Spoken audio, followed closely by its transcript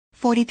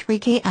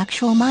43K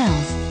actual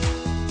miles.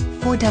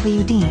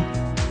 4WD.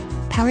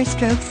 Power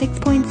stroke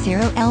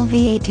 6.0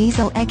 LV8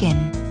 diesel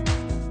again.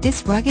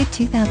 This rugged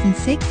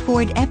 2006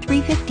 Ford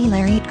F-350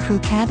 Lariat Crew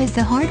Cab is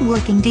the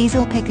hard-working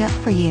diesel pickup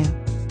for you.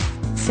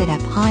 Sit up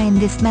high in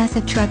this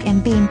massive truck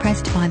and be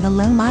impressed by the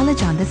low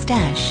mileage on this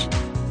dash.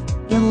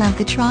 You'll love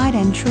the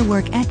tried-and-true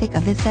work ethic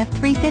of this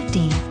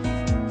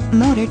F-350.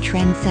 Motor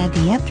Trend said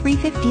the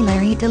F-350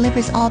 Lariat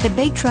delivers all the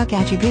big truck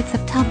attributes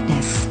of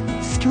toughness,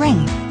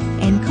 strength,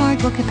 and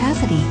cargo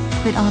capacity,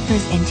 but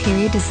offers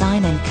interior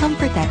design and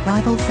comfort that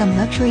rival some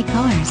luxury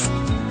cars.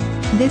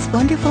 This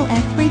wonderful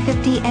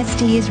F-350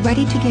 ST is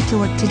ready to get to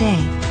work today.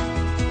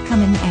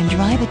 Come in and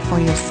drive it for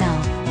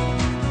yourself.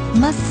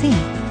 Must see.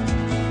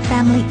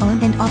 Family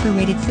owned and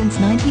operated since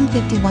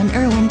 1951,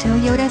 Irwin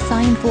Toyota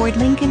Scion Ford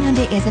Lincoln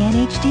Hyundai is an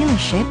NH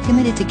dealership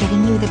committed to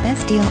getting you the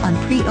best deal on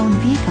pre-owned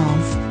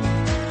vehicles.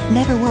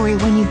 Never worry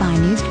when you buy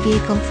a used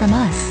vehicle from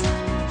us.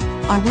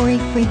 Our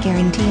worry-free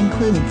guarantee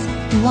includes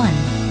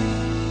 1.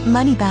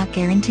 Money-back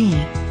guarantee.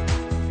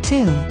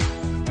 2.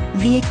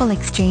 Vehicle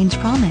exchange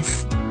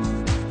promise.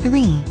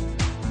 3.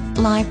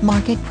 Live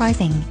market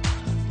pricing.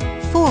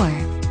 4.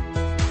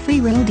 Free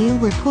real deal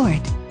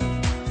report.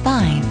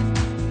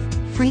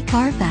 5. Free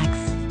Carfax.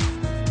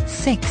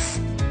 6.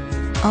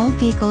 All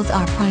vehicles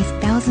are priced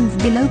thousands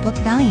below book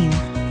value.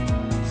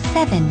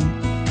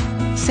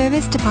 7.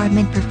 Service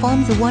department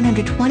performs a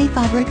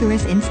 125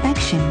 rigorous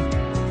inspection.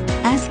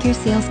 Ask your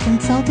sales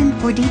consultant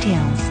for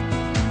details.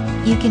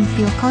 You can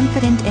feel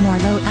confident in our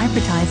low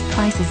advertised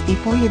prices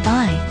before you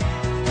buy.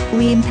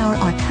 We empower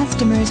our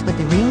customers with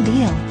the real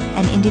deal,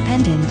 an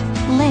independent,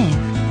 live,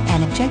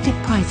 and objective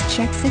price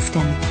check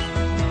system.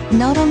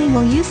 Not only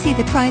will you see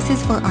the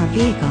prices for our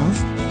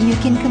vehicles, you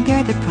can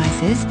compare the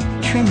prices,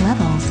 trim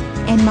levels,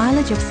 and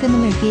mileage of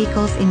similar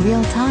vehicles in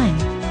real time.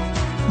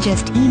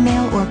 Just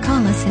email or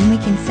call us and we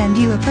can send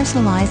you a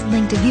personalized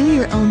link to view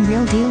your own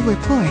real deal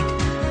report.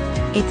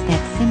 It's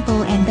that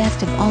simple, and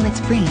best of all, it's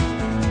free.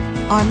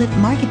 Our live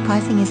market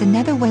pricing is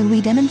another way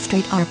we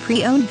demonstrate our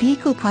pre-owned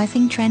vehicle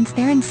pricing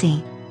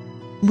transparency.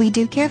 We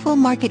do careful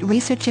market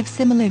research of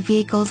similar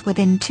vehicles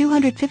within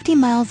 250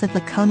 miles of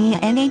Laconia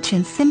NH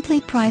and simply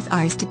price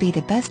ours to be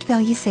the best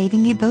value,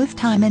 saving you both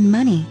time and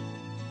money.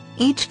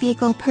 Each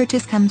vehicle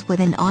purchase comes with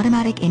an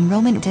automatic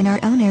enrollment in our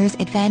Owner's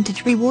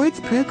Advantage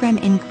Rewards program,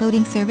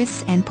 including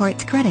service and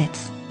parts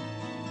credits.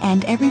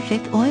 And every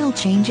 5th oil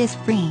change is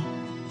free.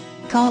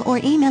 Call or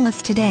email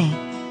us today.